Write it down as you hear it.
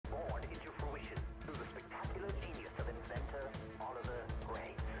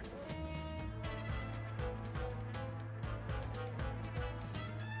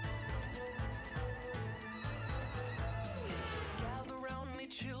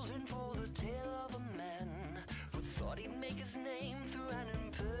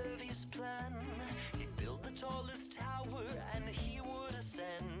tallest tower, and he would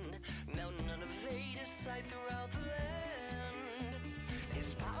ascend. Now none of Vader's sight throughout the land.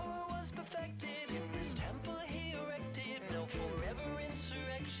 His power was perfected in this temple he erected. No forever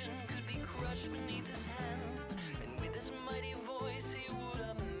insurrection could be crushed beneath his hand. And with his mighty voice he would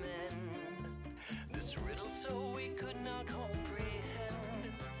amend this riddle so we could not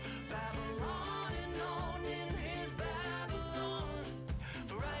comprehend. Babylon and on in his Babylon,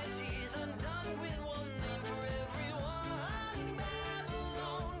 varieties undone with one name for everyone.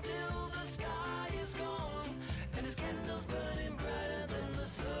 Babylon till the sky is gone, and his candles burning brighter than the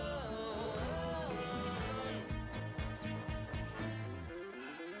sun.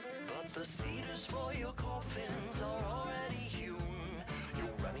 But the cedars for your coffins are already hewn.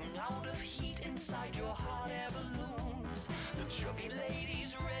 You're running out of heat inside your hot air balloons. The chubby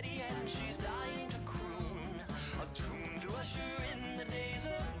lady's ready and she's dying to croon a tune to usher in the days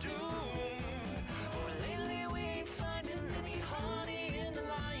of doom. For lately we ain't finding any honey in the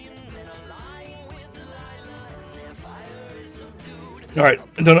lion. Men are lying with Delilah and their fire is subdued. Alright,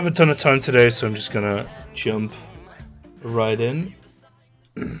 I don't have a ton of time today, so I'm just gonna jump right in.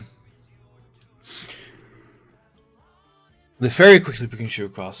 The ferry quickly brings you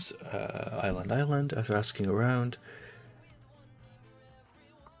across Island after asking around.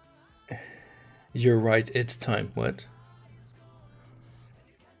 You're right, it's time. What?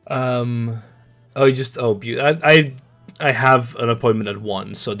 I have an appointment at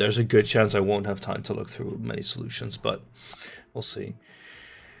 1, so there's a good chance I won't have time to look through many solutions, but we'll see.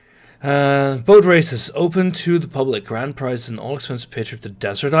 Boat races open to the public. Grand prize and all expenses paid trip to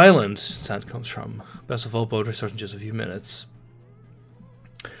Desert Island. Sand comes from. Best of all, boat race starts in just a few minutes.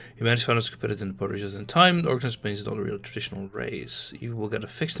 You manage to find us competitive in the boat races in time. The organizer brings it all a real traditional race. You will get a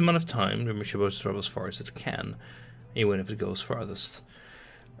fixed amount of time to make your boat travel as far as it can. And you win if it goes farthest.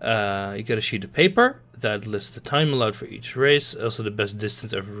 You get a sheet of paper that lists the time allowed for each race, also the best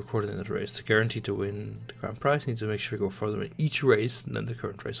distance ever recorded in that race. To guarantee to win the grand prize, you need to make sure you go further in each race than the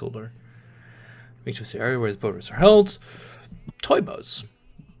current race holder. Reach with the area where the boat races are held. Toy boats.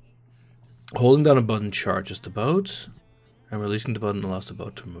 Holding down a button charges the boat, and releasing the button allows the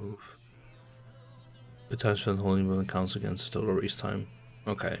boat to move. The time spent holding the button counts against the total race time.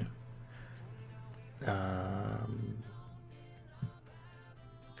 Okay.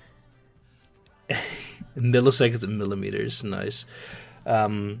 Milliseconds and millimeters, nice.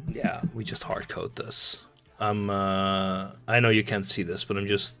 Yeah, we just hard code this. I know you can't see this, but I'm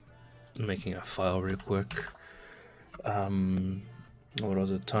just making a file real quick. What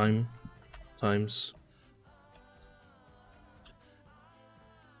was it? Times.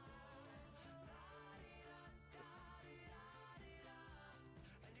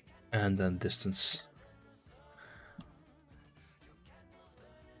 And then distance.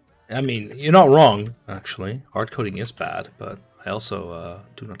 I mean, you're not wrong, actually. Hard coding is bad, but I also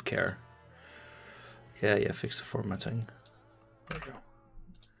do not care. Yeah, fix the formatting. There we go.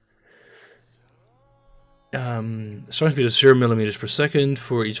 Starting speed is 0 millimeters per second.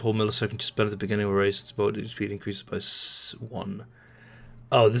 For each whole millisecond you spend at the beginning of a race, the boat speed increases by 1.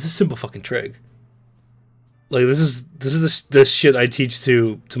 Oh, this is simple fucking trig. Like, this is the shit I teach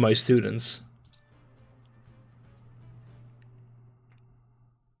to my students.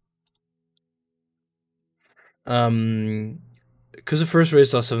 Because the first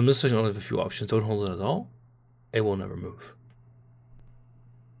race lasts 7 milliseconds, only have a few options. Don't hold it at all. It will never move.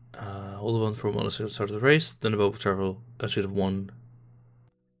 Hold the button for 1 millisecond at the start of the race, then the boat will travel at a speed of 1.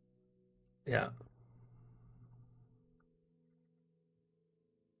 Yeah.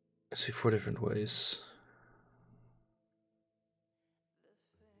 Let's see 4 different ways.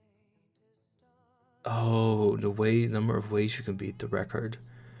 Oh, the number of ways you can beat the record,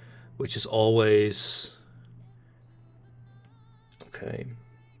 which is always okay.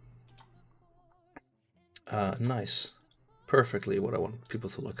 Nice, perfectly what I want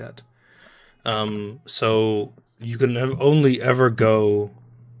people to look at. So you can only ever go.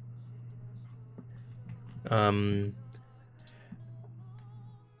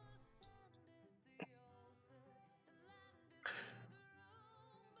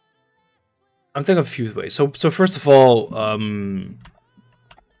 I'm thinking of a few ways. So first of all,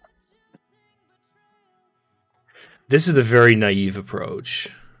 this is a very naive approach.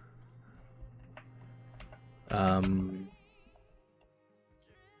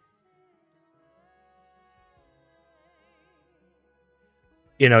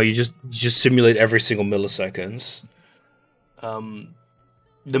 You know, you just simulate every single milliseconds. The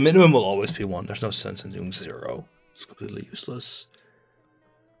minimum will always be 1. There's no sense in doing 0. It's completely useless.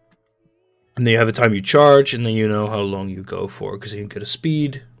 And then you have a time you charge, and then you know how long you go for, because you can get a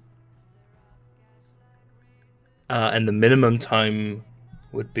speed. and the minimum time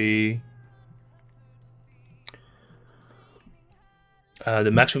would be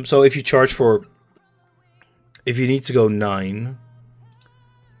the maximum. So if you charge for, if you need to go 9,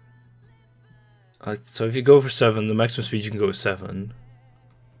 so if you go for 7, the maximum speed you can go is 7.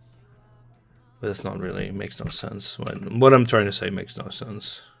 But that's not really, it makes no sense. What I'm trying to say makes no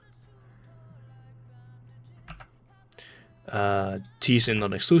sense. T is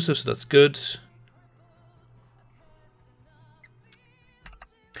not exclusive, so that's good.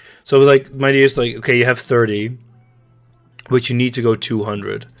 So like my idea is like, okay, you have 30, but you need to go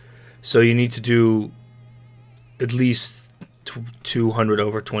 200. So you need to do at least 200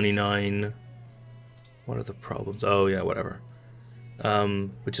 over 29. What are the problems? Oh yeah, whatever.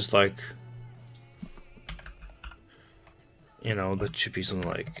 Which is like, you know, that should be something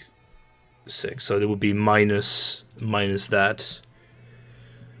like 6. So there would be minus that.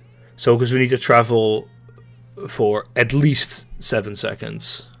 So because we need to travel for at least 7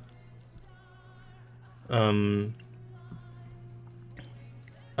 seconds. I'm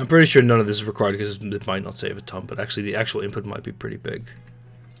pretty sure none of this is required because it might not save a ton, but actually the actual input might be pretty big.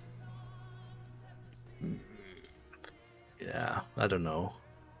 Yeah, I don't know.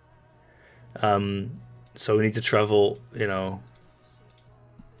 So we need to travel, you know.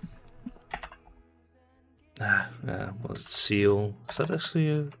 Well, seal. Is that actually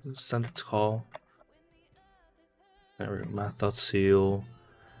a standard call? There we go. Math.seal.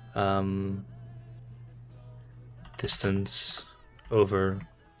 Distance over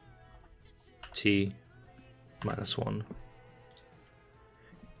t minus 1.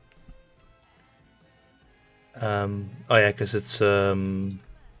 Oh yeah, because it's oh,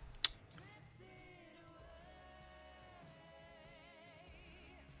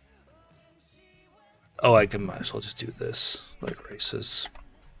 I can might as well just do this like races.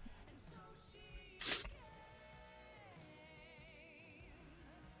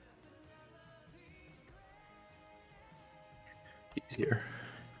 Easier.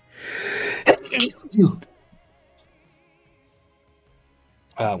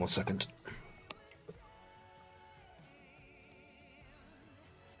 1 second.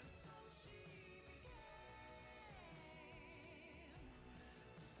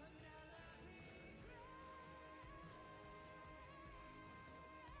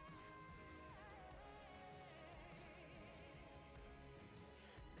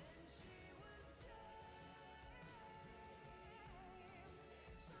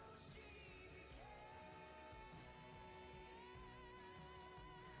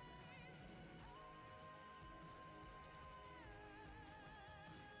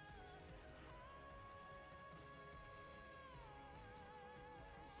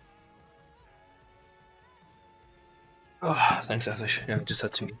 Oh, thanks, Azish. Yeah, I just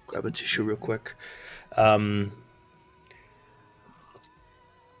had to grab a tissue real quick. Yeah,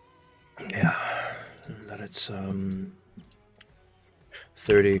 that it's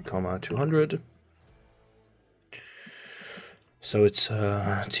 30,200. So it's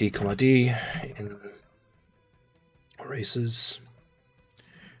T, D in races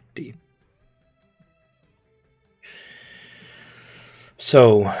D.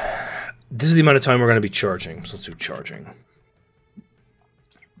 So this is the amount of time we're going to be charging. So let's do charging.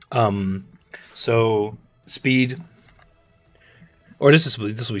 So speed, or this will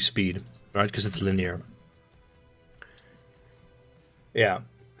be speed, right? Because it's linear. Yeah,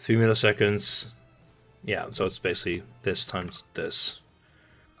 3 milliseconds. Yeah, so it's basically this times this.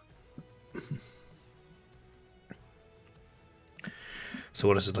 So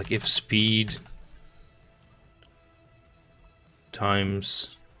what is it like? If speed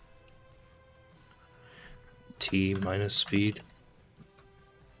times t minus speed.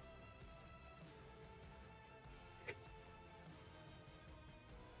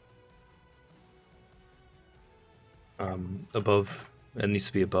 Above, it needs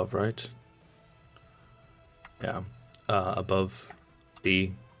to be above, right? Yeah, above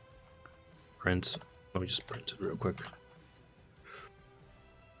D, print. Let me just print it real quick.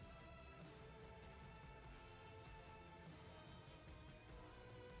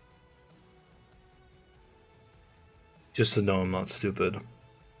 Just to know I'm not stupid,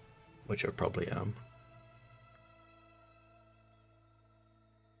 which I probably am.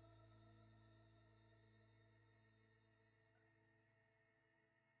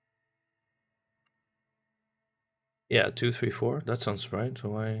 Yeah, 2, 3, 4. That sounds right. So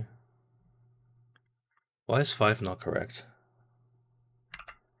why is 5 not correct?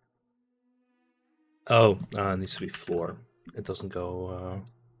 Oh, it needs to be floor. It doesn't go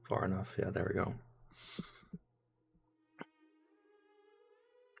far enough. Yeah, there we go.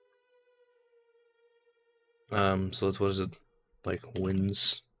 So that's, what is it? Like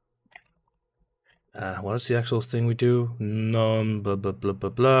wins. What is the actual thing we do? Num blah blah blah blah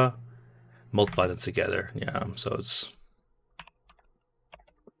blah. Multiply them together. Yeah, so it's.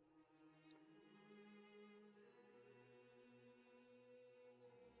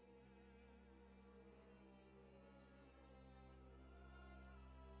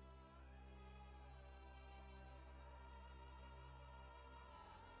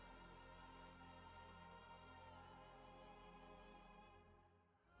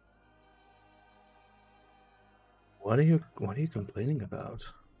 What are you complaining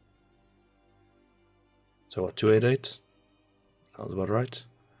about? So what, 288? Sounds about right.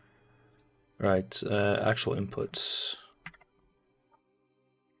 Right, actual inputs.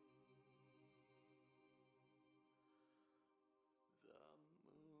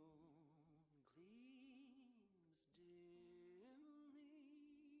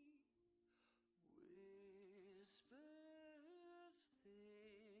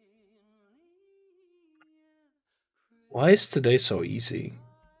 Why is today so easy?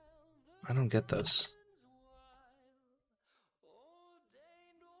 I don't get this.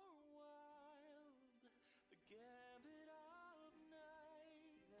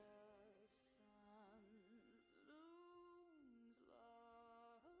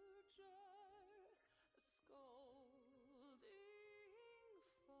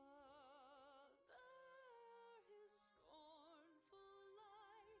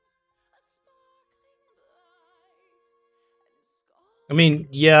 I mean,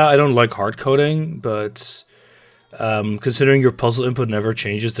 yeah, I don't like hard coding, but considering your puzzle input never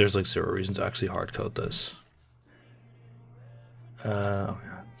changes, there's like zero reason to actually hard code this. Oh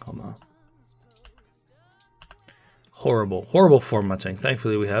yeah, come on. Horrible formatting.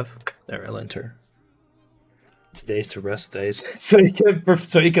 Thankfully we have. There, I'll enter. Today's to rest days, so you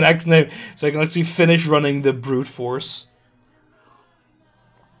can actually finish running the brute force.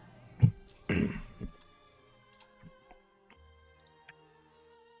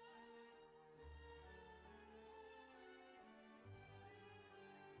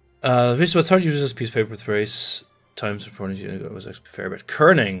 This what's hard to use this piece of paper with race times reporting unit was actually fair, but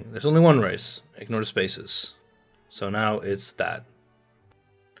kerning, there's only one race. Ignore the spaces. So now it's that.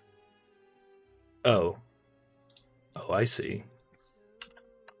 Oh. Oh, I see.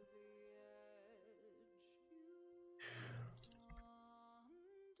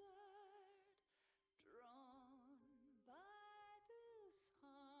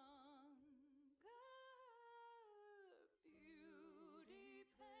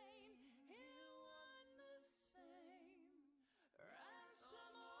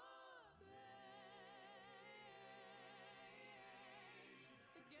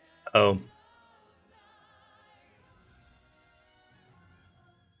 Oh.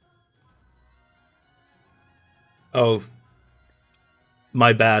 Oh.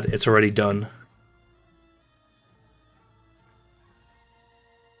 My bad. It's already done.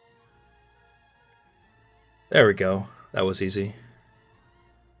 There we go. That was easy.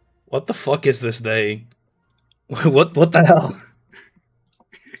 What the fuck is this day? What the hell?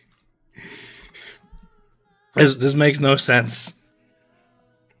 This makes no sense.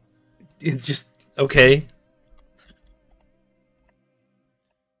 It's just okay.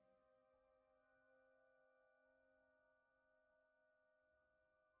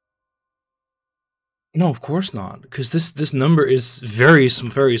 No, of course not, because this number is very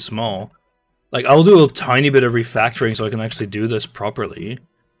small. Like, I'll do a tiny bit of refactoring so I can actually do this properly.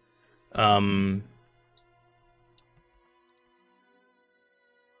 But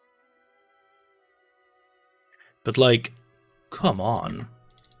like, come on.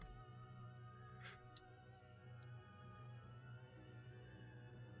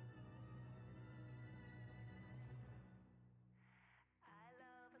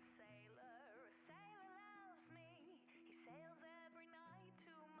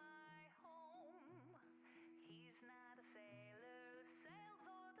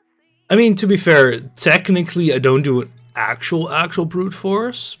 I mean, to be fair, technically I don't do an actual brute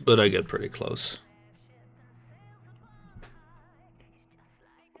force, but I get pretty close.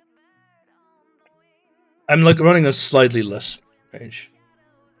 I'm like running a slightly less range.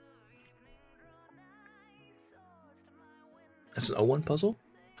 That's an O1 puzzle?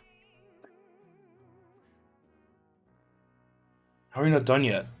 How are you not done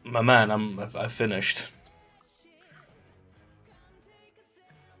yet? My man, I've finished.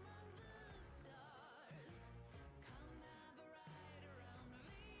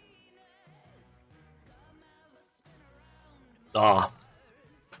 Ah.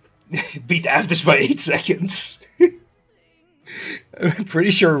 Beat Afters by 8 seconds. I'm pretty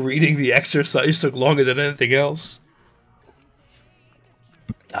sure reading the exercise took longer than anything else.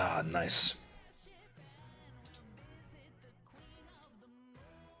 Ah, nice.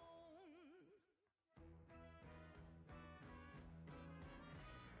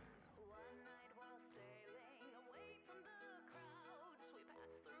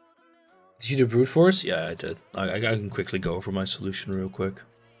 Did you do brute force? Yeah, I did. I can quickly go over my solution real quick.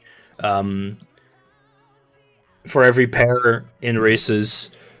 For every pair in races,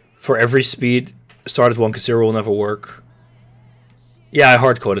 for every speed, start at 1 because 0 will never work. Yeah, I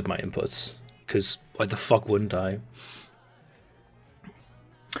hard-coded my inputs, because why the fuck wouldn't I?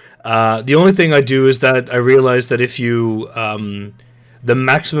 The only thing I do is that I realize that if you... the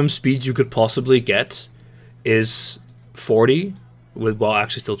maximum speed you could possibly get is 40, while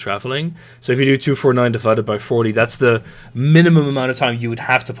actually still traveling. So if you do 249 divided by 40, that's the minimum amount of time you would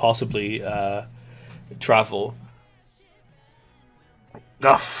have to possibly travel.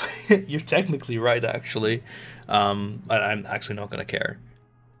 Oh, you're technically right, actually. I'm actually not going to care.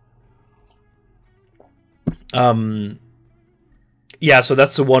 Yeah, so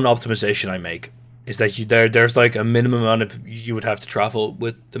that's the one optimization I make. Is that there's like a minimum amount of you would have to travel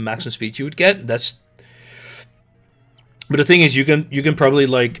with the maximum speed you would get. But the thing is, you can probably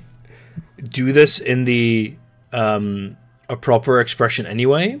like do this in the a proper expression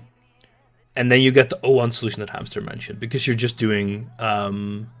anyway. And then you get the O1 solution that Hamster mentioned, because you're just doing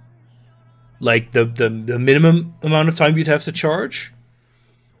like the minimum amount of time you'd have to charge,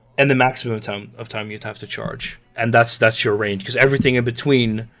 and the maximum of time you'd have to charge, and that's your range, because everything in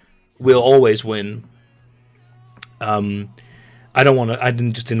between will always win. I didn't want to have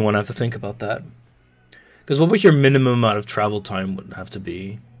to think about that, because what would your minimum amount of travel time would have to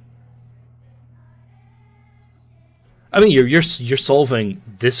be? I mean, you're solving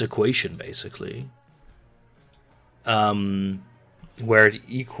this equation basically, where it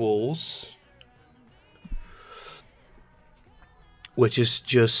equals, which is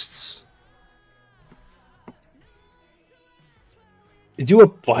just do a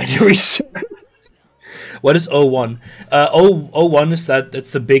binary search. What is O1? O1 is that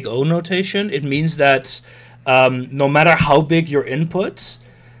it's the big O notation. It means that no matter how big your input,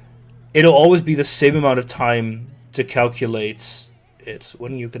 it'll always be the same amount of time to calculate it.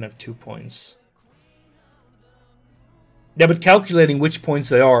 When you can have 2 points. Yeah, but calculating which points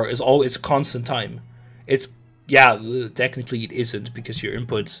they are is always constant time. It's, yeah, technically it isn't, because your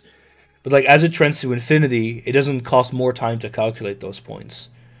inputs, but like as it trends to infinity, it doesn't cost more time to calculate those points.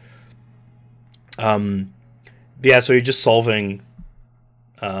 Yeah, so you're just solving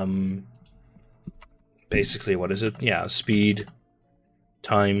basically, what is it? Yeah, speed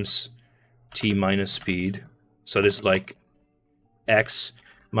times t minus speed. So this is like x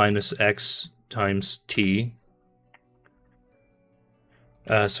minus x times t.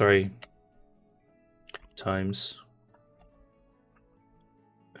 Sorry. Times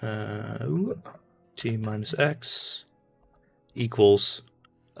t minus x equals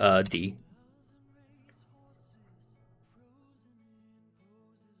d.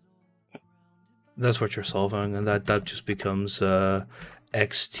 That's what you're solving, and that just becomes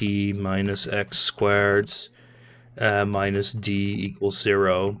xt minus x squared minus d equals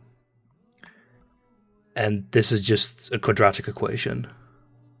 0. And this is just a quadratic equation.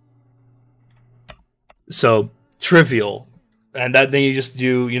 So trivial. And then you just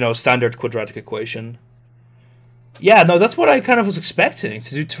do, standard quadratic equation. Yeah, no, that's what I kind of was expecting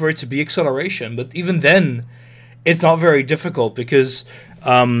to do, for it to be acceleration. But even then, it's not very difficult, because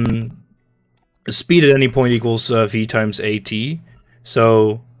speed at any point equals v times at.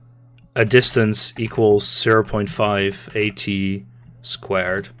 So a distance equals 0.5 at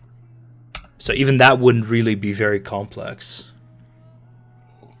squared. So even that wouldn't really be very complex.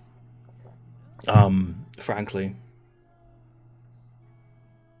 Frankly.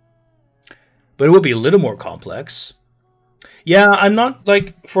 But it would be a little more complex. Yeah, I'm not,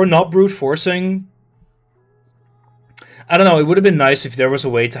 like, for not brute forcing, I don't know, it would have been nice if there was a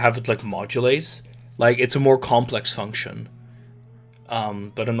way to have it, like, modulate. Like, it's a more complex function.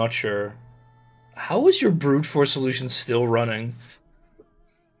 But I'm not sure. How is your brute force solution still running?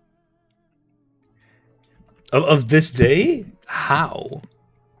 Of this day? How?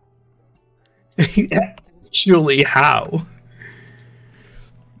 Actually, how?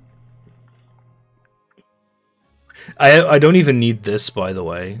 I don't even need this, by the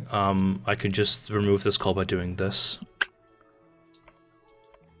way. I could just remove this call by doing this.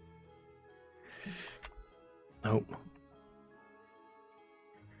 Oh.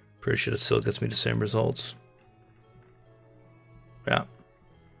 Pretty sure it still gets me the same results. Yeah.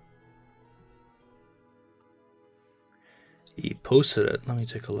 posted it. Let me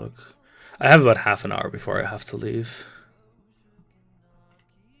take a look. I have about half an hour before I have to leave.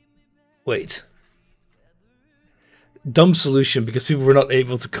 Wait. Dumb solution because people were not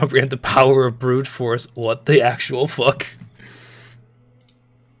able to comprehend the power of brute force. What the actual fuck?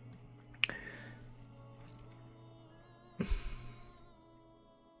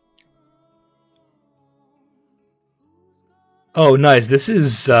 Oh, nice. This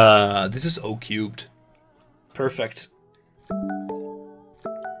is O cubed. Perfect.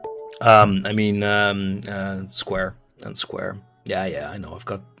 I mean, square and square. Yeah, I know. I've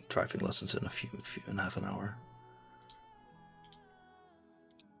got driving lessons in a few and a half an hour.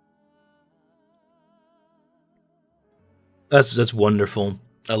 That's wonderful.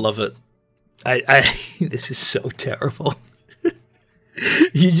 I love it. I this is so terrible.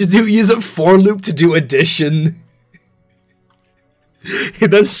 You just use a for loop to do addition.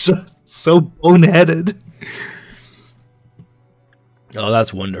 That's so boneheaded. Oh,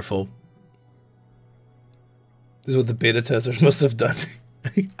 that's wonderful. This is what the beta testers must have done.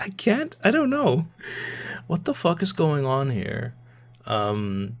 I don't know. What the fuck is going on here?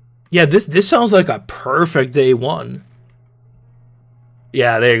 Yeah, this sounds like a perfect day one.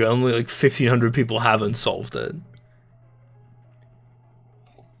 Yeah, there you go. Only like 1,500 people haven't solved it.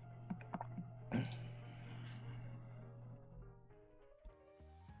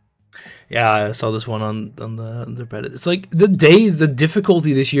 Yeah, I saw this one on the Reddit. It's like the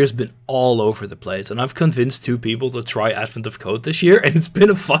difficulty this year has been all over the place, and I've convinced 2 people to try Advent of Code this year, and it's been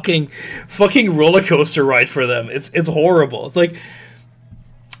a fucking roller coaster ride for them. It's horrible. It's like,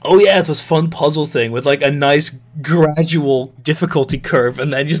 oh yeah, it's this fun puzzle thing with like a nice gradual difficulty curve,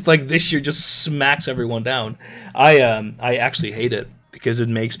 and then just like this year just smacks everyone down. I actually hate it because it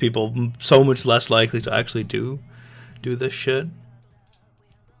makes people so much less likely to actually do this shit.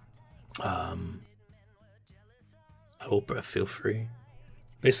 I hope feel free.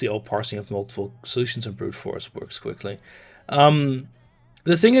 Basically, all parsing of multiple solutions and brute force works quickly. The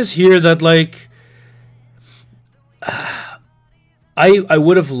thing is here that like I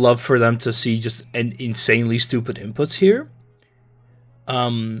would have loved for them to see just an insanely stupid inputs here.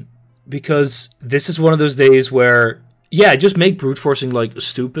 Because this is one of those days where, yeah, just make brute forcing like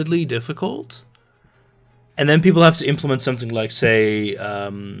stupidly difficult. And then people have to implement something like, say,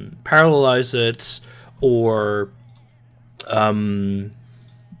 parallelize it, or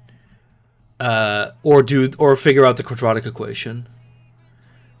figure out the quadratic equation.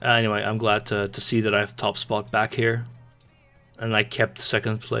 Anyway, I'm glad to see that I have top spot back here, and I kept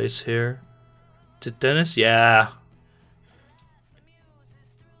second place here. Did Dennis? Yeah.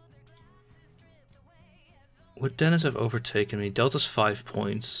 Would Dennis have overtaken me? Delta's 5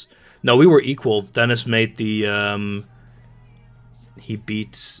 points. No, we were equal. Dennis made the, he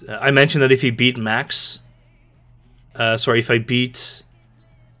beat, I mentioned that if he beat Max, sorry, if I beat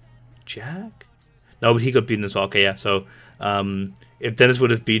Jack? No, but he got beaten as well. Okay, yeah, so, if Dennis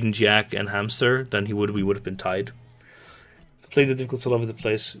would have beaten Jack and Hamster, then we would have been tied. Played the difficult all over the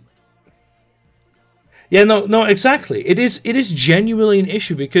place. Yeah, no, exactly. It is genuinely an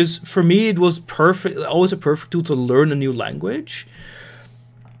issue, because for me it was always a perfect tool to learn a new language.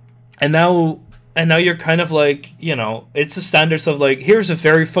 And now you're kind of like, you know, it's the standards of like, here's a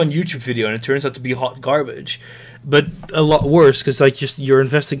very fun YouTube video, and it turns out to be hot garbage, but a lot worse because like you're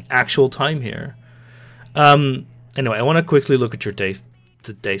investing actual time here. Anyway, I want to quickly look at your day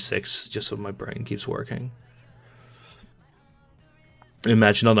 6, just so my brain keeps working.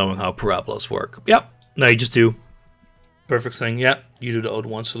 Imagine not knowing how parabolas work. Yep. No, you just do perfect thing. Yeah, you do the Ode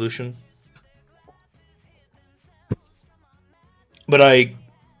 1 solution. But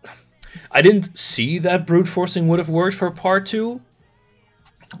I didn't see that brute forcing would have worked for part 2,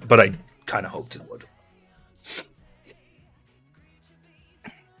 but I kind of hoped it would.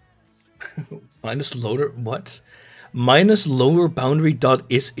 Minus lower what? Minus lower boundary dot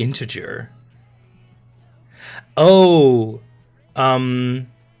is integer. Oh,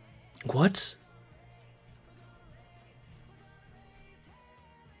 what?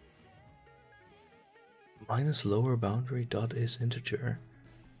 Minus lower boundary dot is integer.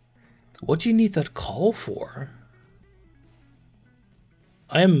 What do you need that call for?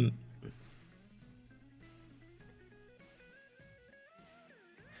 Can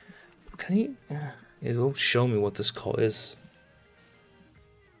you? It won't show me what this call is.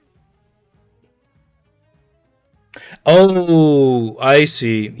 Oh, I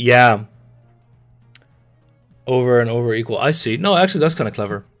see. Yeah. Over and over equal. I see. No, actually, that's kind of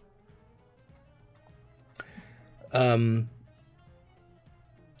clever.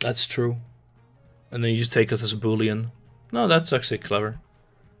 That's true. And then you just take us as a Boolean. No, that's actually clever.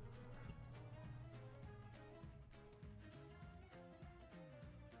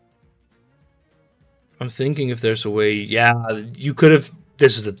 I'm thinking if there's a way. Yeah, you could have.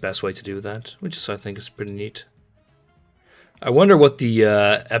 This is the best way to do that, which is I think is pretty neat. I wonder what the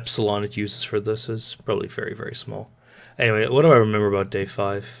epsilon it uses for this is. Probably very, very small. Anyway, what do I remember about day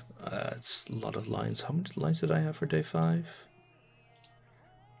 5? It's a lot of lines. How many lines did I have for day 5?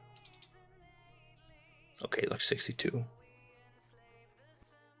 Okay, like 62.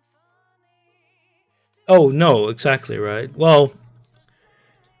 Oh, no, exactly, right. Well,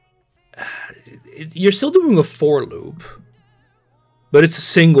 you're still doing a for loop, but it's a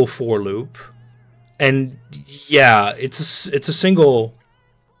single for loop. And yeah, it's a single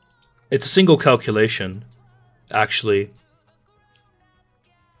calculation, actually.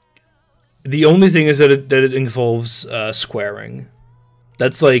 The only thing is that it involves squaring.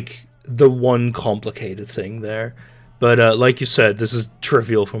 That's like the one complicated thing there. But like you said, this is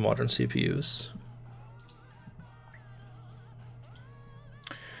trivial for modern CPUs.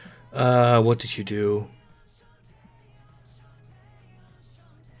 What did you do?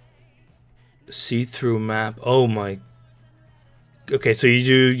 See-through map. Oh my. Okay, so you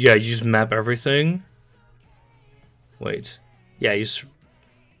do. Yeah, you just map everything. Wait. Yeah, you just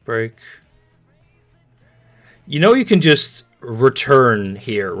break. You know, you can just return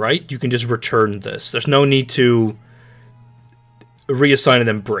here, right? You can just return this. There's no need to reassign and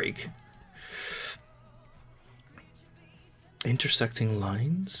then break. Intersecting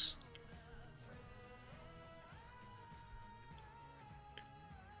lines?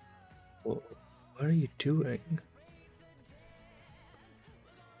 What are you doing?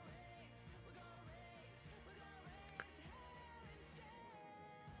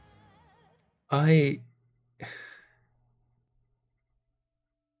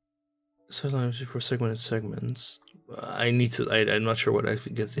 Sometimes for segmented segments. I need to. I'm not sure what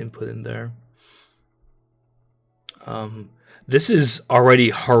actually gets input in there. This is already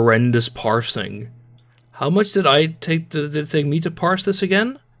horrendous parsing. How much did I take? Did it take me to parse this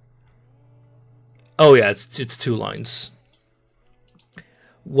again? Oh yeah, it's 2 lines.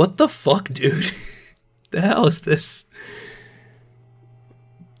 What the fuck, dude? The hell is this?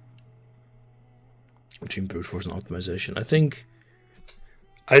 Between brute force and optimization, I think.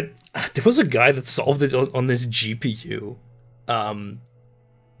 There was a guy that solved it on this GPU,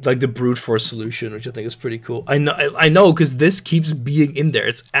 like the brute force solution, which I think is pretty cool. I know, because this keeps being in there.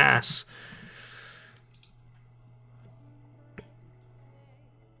 It's ass.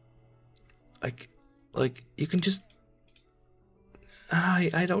 Like you can just.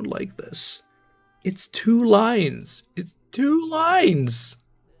 I don't like this. It's 2 lines. It's 2 lines.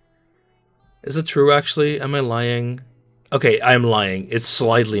 Is it true? Actually, am I lying? Okay, I'm lying. It's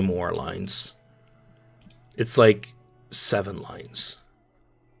slightly more lines. It's like 7 lines.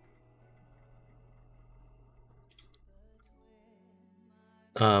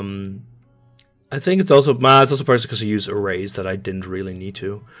 I think it's also partly because I use arrays that I didn't really need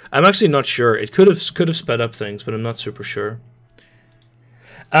to. I'm actually not sure. It could have sped up things, but I'm not super sure.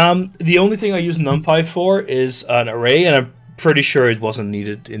 The only thing I use NumPy for is an array, and I'm pretty sure it wasn't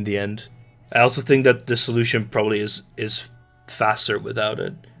needed in the end. I also think that the solution probably is faster without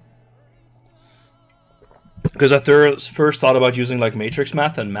it. Because I first thought about using like matrix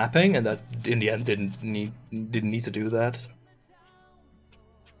math and mapping, and that in the end didn't need to do that.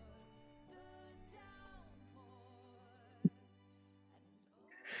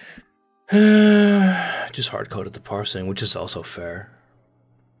 Just hard-coded the parsing, which is also fair.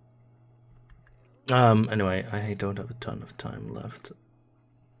 Anyway, I don't have a ton of time left.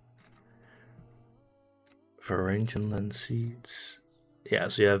 For range and lens seeds. Yeah,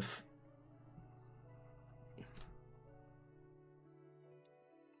 so you have...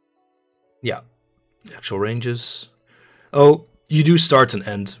 Yeah, the actual ranges. Oh, you do start and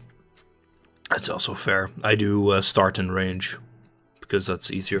end. That's also fair. I do start and range, because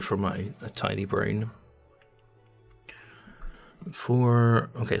that's easier for my tiny brain.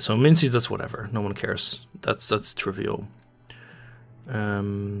 Okay, so min seeds, that's whatever. No one cares. That's trivial.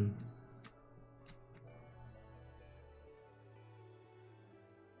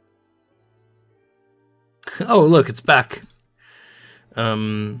 Oh, look, it's back.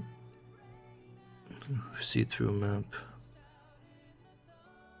 See-through map.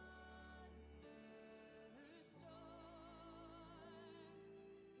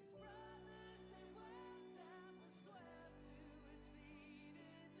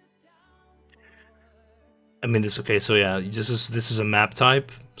 I mean, this okay. So yeah, this is a map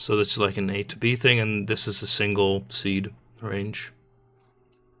type. So that's like an A to B thing, and this is a single seed range.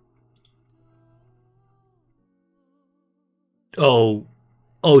 Oh,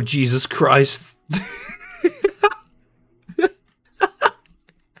 Jesus Christ!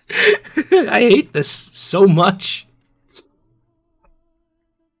 I hate this so much.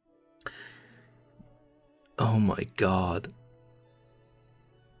 Oh my god.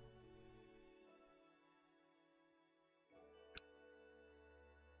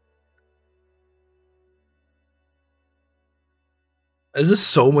 There's just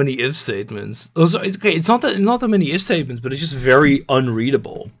so many if statements. Okay, it's not that many if statements, but it's just very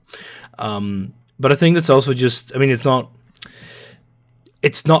unreadable. But I think that's also just. I mean, it's not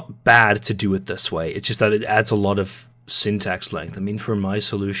bad to do it this way. It's just that it adds a lot of syntax length. I mean, for my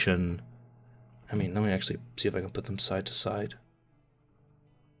solution, let me actually see if I can put them side to side.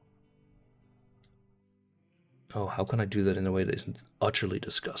 Oh, how can I do that in a way that isn't utterly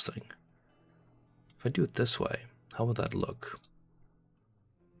disgusting? If I do it this way, how would that look?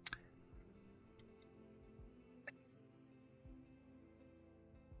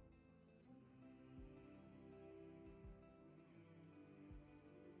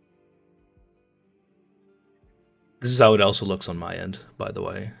 This is how it also looks on my end, by the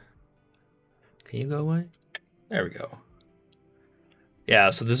way. Can you go away? There we go. Yeah,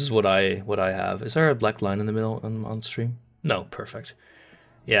 so this is what I have. Is there a black line in the middle on stream? No, perfect.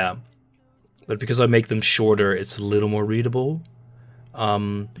 Yeah, but because I make them shorter, it's a little more readable.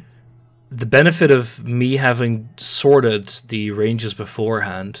 The benefit of me having sorted the ranges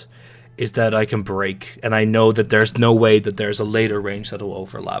beforehand is that I can break, and I know that there's no way that there's a later range that will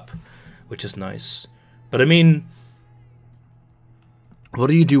overlap, which is nice. But I mean, what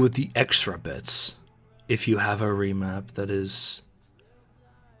do you do with the extra bits if you have a remap that is...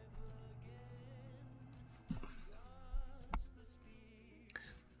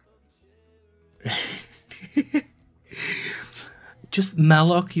 Just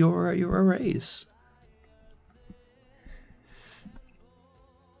malloc your arrays.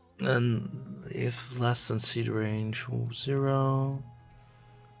 And if less than seed range 0.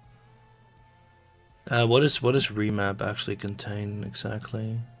 What does remap actually contain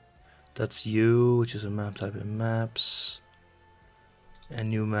exactly? That's U, which is a map type in maps. And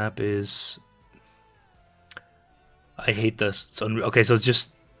new map is... I hate this. It's okay, so it's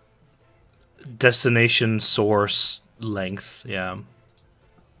just destination source length, yeah.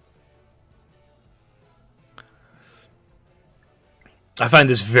 I find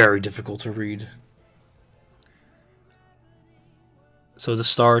this very difficult to read. So the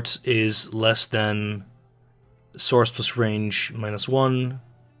start is less than source plus range -1.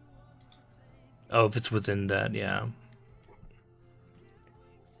 Oh, if it's within that, yeah.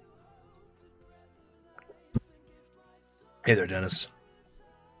 Hey there, Dennis.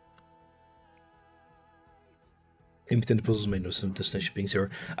 Impotent puzzles made no sense. Destination being 0.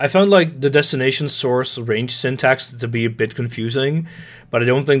 I found like the destination source range syntax to be a bit confusing, but I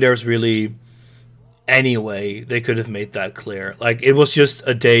don't think there's really any way they could have made that clear. Like, it was just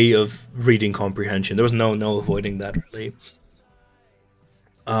a day of reading comprehension. There was no avoiding that, really.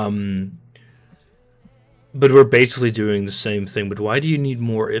 But we're basically doing the same thing. But why do you need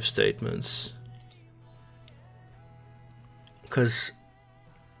more if statements? Because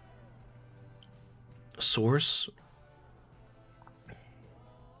source...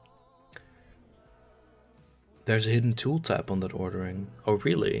 There's a hidden tool tab on that ordering. Oh,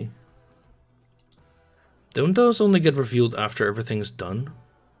 really? Don't those only get revealed after everything's done?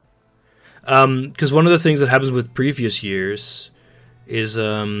 Because one of the things that happens with previous years is...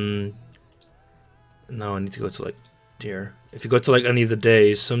 No, I need to go to, like, dear. If you go to, like, any of the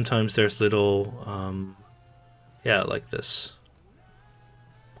days, sometimes there's little... yeah, like this.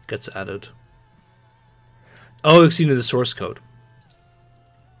 Gets added. Oh, you've seen in the source code.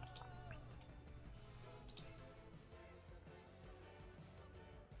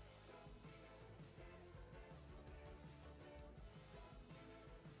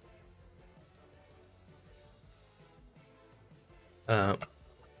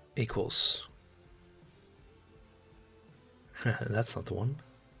 Equals. That's not the one.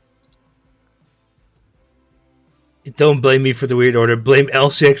 Don't blame me for the weird order. Blame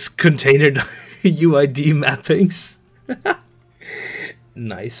LCX container UID mappings.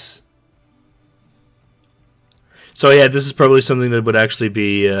 Nice. So yeah, this is probably something that would actually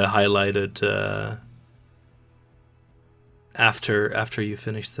be highlighted after you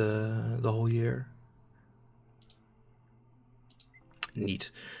finish the whole year.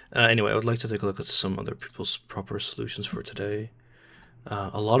 Neat. Anyway, I would like to take a look at some other people's proper solutions for today.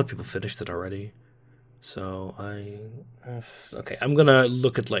 A lot of people finished it already. So okay, I'm gonna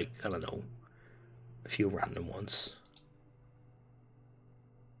look at, like, I don't know, a few random ones.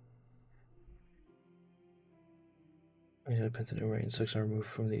 Yeah, Pentagon array insects are removed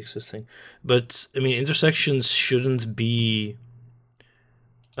from the existing. But I mean, intersections shouldn't be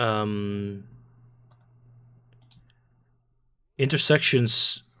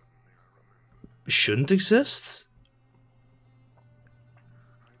intersections shouldn't exist.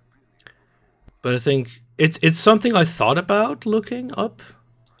 But I think it's something I thought about looking up.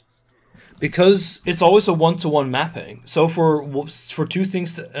 Because it's always a one-to-one mapping. So for two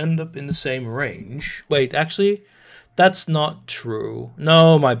things to end up in the same range... Wait, actually, that's not true.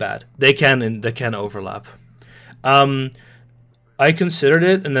 No, my bad. They can overlap. I considered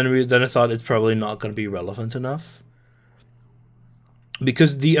it, and then I thought it's probably not going to be relevant enough.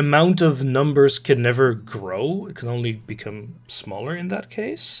 Because the amount of numbers can never grow. It can only become smaller in that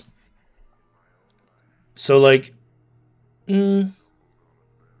case. So, like...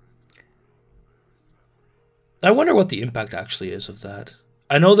 I wonder what the impact actually is of that.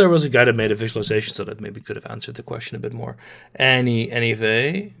 I know there was a guy that made a visualization so that maybe could have answered the question a bit more.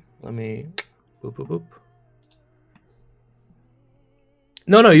 Anyway, let me... Boop, boop, boop.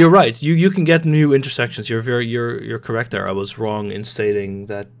 No, you're right. You can get new intersections. You're correct there. I was wrong in stating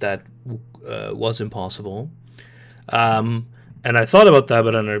that was impossible. And I thought about that,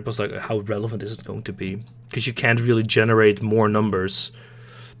 but then I was like, how relevant is it going to be? Because you can't really generate more numbers.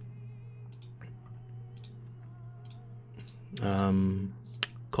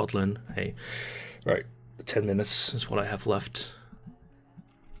 Kotlin, hey. Right, 10 minutes is what I have left.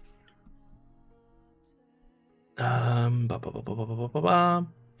 Do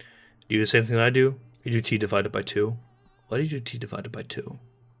you do the same thing I do? You do t divided by 2. Why do you do t divided by 2?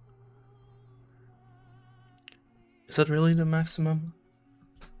 Is that really the maximum?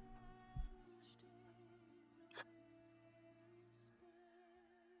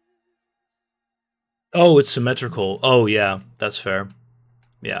 Oh, it's symmetrical. Oh, yeah, that's fair.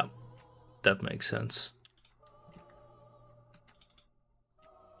 Yeah, that makes sense.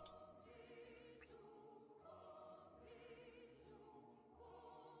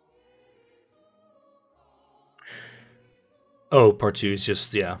 Oh, part 2 is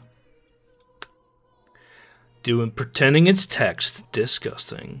just, yeah. Pretending it's text.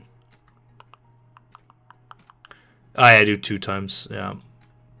 Disgusting. I do 2 times, yeah.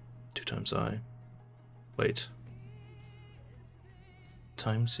 2 times I. Wait.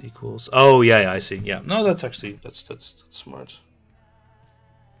 Times equals... Oh, yeah, I see. Yeah, no, that's actually... That's smart.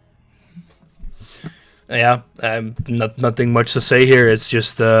 Yeah, nothing much to say here. It's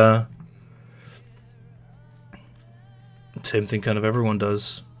just... same thing kind of everyone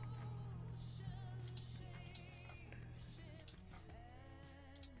does.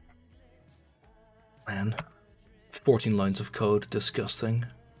 Man. 14 lines of code. Disgusting.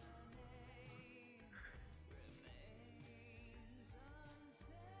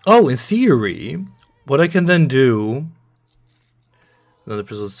 Oh, in theory, what I can then do... Another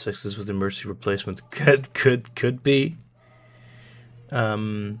Prism 6 is with emergency replacement. Could be.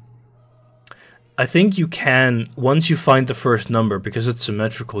 I think you can, once you find the first number, because it's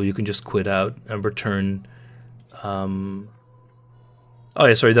symmetrical, you can just quit out and return... Oh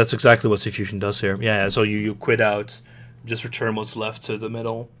yeah, sorry, that's exactly what Cfusion does here. Yeah, so you quit out, just return what's left to the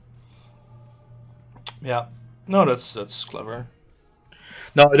middle. Yeah. No, that's clever.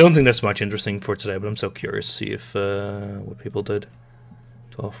 No, I don't think that's much interesting for today, but I'm so curious to see if what people did.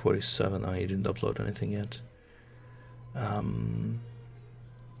 12:47. Oh, you didn't upload anything yet.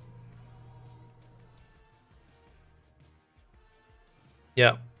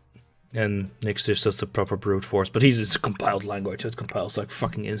 Yeah, and Nix just does the proper brute force, but it's a compiled language. It compiles like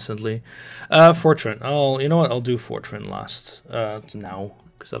fucking instantly. Fortran. Oh, you know what? I'll do Fortran last. Now,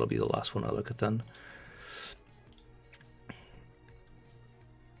 because that'll be the last one I look at then.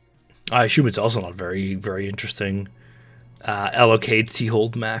 I assume it's also not very, very interesting. Allocate T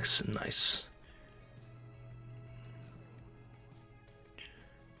hold max. Nice.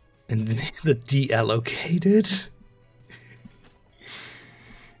 And the deallocated.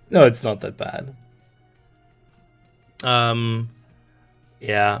 No, it's not that bad.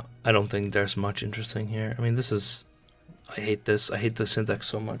 Yeah, I don't think there's much interesting here. I mean, this is... I hate this. I hate the syntax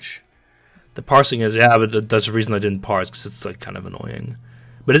so much. The parsing is... Yeah, but that's the reason I didn't parse, because it's like kind of annoying.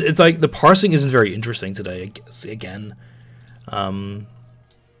 But it's like the parsing isn't very interesting today, I guess, again.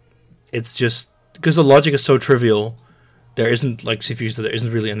 It's just... Because the logic is so trivial, there isn't, like Cfusion, there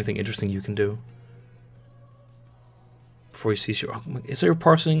isn't really anything interesting you can do. Before you see your... Is your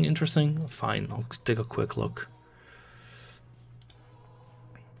parsing interesting? Fine, I'll take a quick look.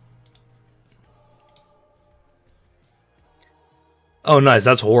 Oh, nice,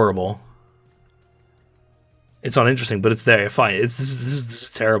 that's horrible. It's not interesting, but it's there. Fine. This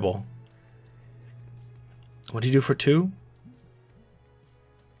is terrible. What do you do for 2?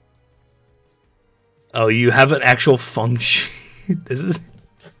 Oh, you have an actual function. This is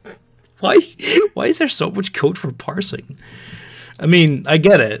Why is there so much code for parsing? I mean, I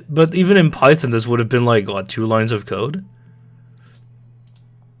get it, but even in Python, this would have been like, what, 2 lines of code?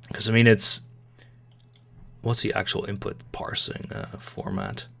 Because, I mean, it's... What's the actual input parsing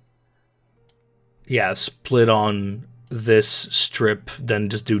format? Yeah, split on this strip, then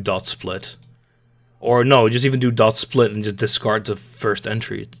just do dot split. Or no, just even do dot split and just discard the first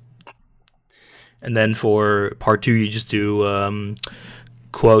entry. And then for part 2, you just do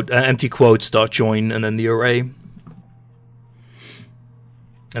empty quotes dot join and then the array.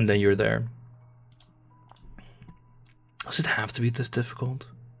 And then you're there. Does it have to be this difficult?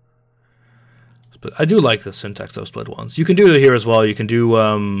 But I do like the syntax of split ones. You can do it here as well. You can do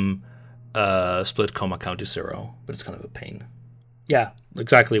split comma count to 0, but it's kind of a pain. Yeah,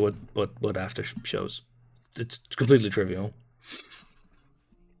 exactly what after shows. It's completely trivial.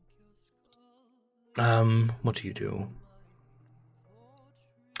 What do you do?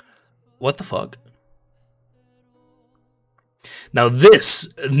 What the fuck? Now this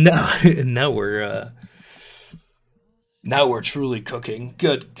now we're truly cooking.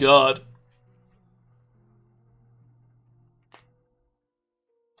 Good God.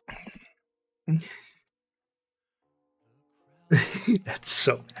 That's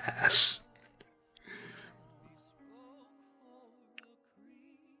so ass.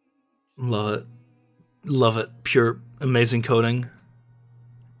 Love it. Love it. Pure amazing coding.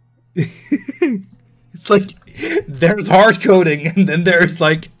 It's like there's hard coding and then there's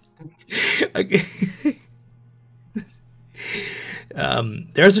like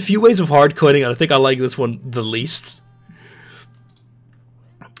there's a few ways of hard coding and I think I like this one the least.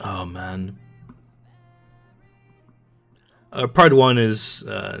 Oh man. Part 1 is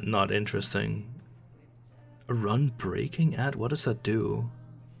not interesting. A run breaking add? What does that do?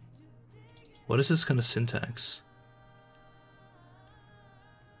 What is this kind of syntax?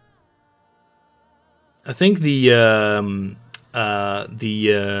 I think the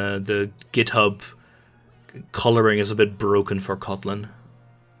GitHub coloring is a bit broken for Kotlin.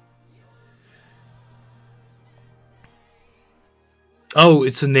 Oh,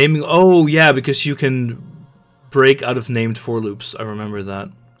 it's a naming. Oh, yeah, because you can break out of named for loops. I remember that.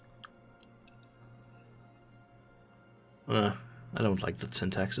 I don't like that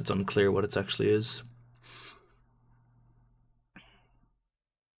syntax. It's unclear what it actually is.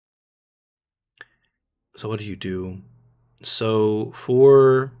 So what do you do? So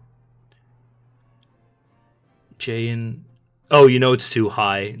for J and... Oh, you know it's too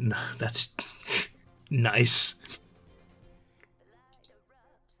high. That's nice.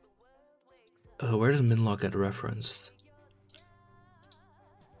 Where does minlog get referenced?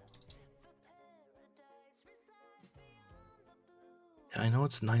 I know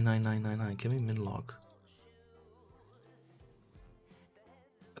it's 99999. Give me minlog.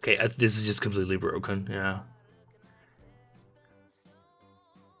 Okay, this is just completely broken. Yeah.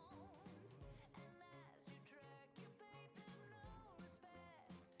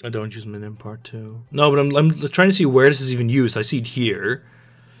 I don't use min in part 2. No, but I'm trying to see where this is even used. I see it here.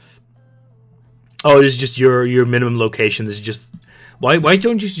 Oh, this is just your minimum location. This is just why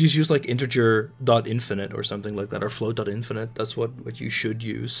don't you just use like integer.infinite or something like that, or float.infinite? That's what you should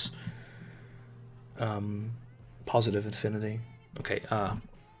use. Positive infinity. Okay.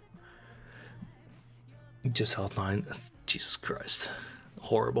 Just held line. Jesus Christ,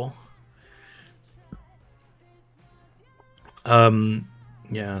 horrible.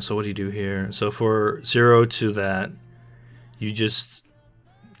 Yeah. So what do you do here? So for 0 to that, you just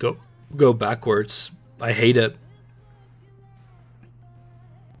go backwards. I hate it.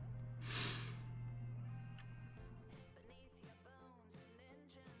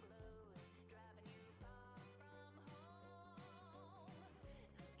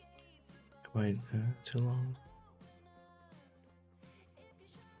 Wait, too long.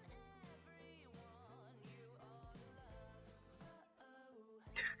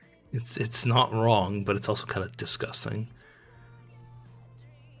 It's not wrong, but it's also kind of disgusting.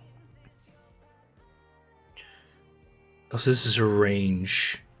 Oh, so this is a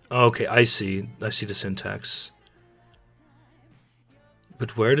range. Okay, I see the syntax.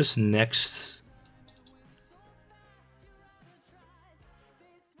 But where does next...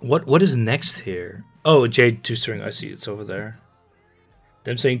 What is next here? Oh, J2 string. I see it's over there.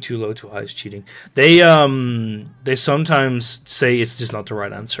 Them saying too low, too high is cheating. They sometimes say it's just not the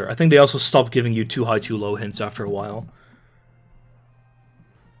right answer. I think they also stopped giving you too high, too low hints after a while.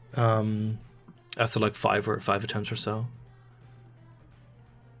 After like 5 attempts or so.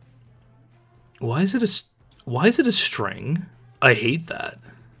 Why is it a string? I hate that.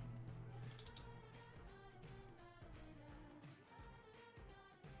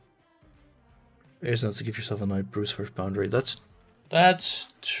 It's not to give yourself a night bruise first boundary. That's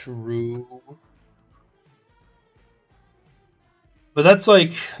true. But that's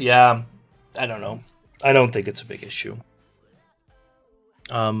like, yeah, I don't know. I don't think it's a big issue.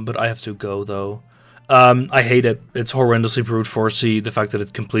 But I have to go though. I hate it. It's horrendously brute forcey. The fact that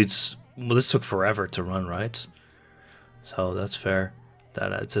it completes. Well, this took forever to run, right? So that's fair.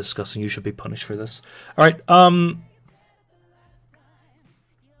 It's disgusting. You should be punished for this. All right.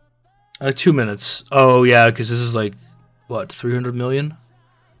 2 minutes. Oh yeah, because this is like what 300 million,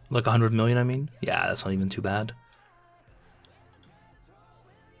 like 100 million. I mean, yeah, that's not even too bad.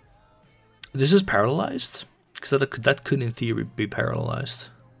 This is paralyzed because that could in theory be paralyzed.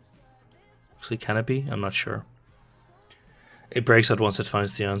 Actually, can it be? I'm not sure. It breaks out once it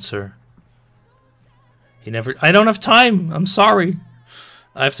finds the answer. I don't have time. I'm sorry.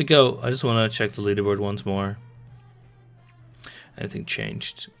 I have to go. I just want to check the leaderboard once more. Anything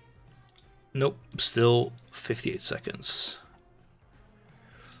changed? Nope. Still 58 seconds.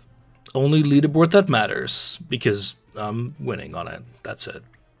 Only leaderboard that matters because I'm winning on it. That's it.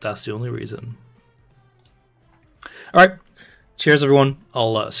 That's the only reason. All right. Cheers, everyone.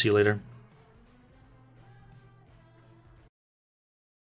 I'll see you later.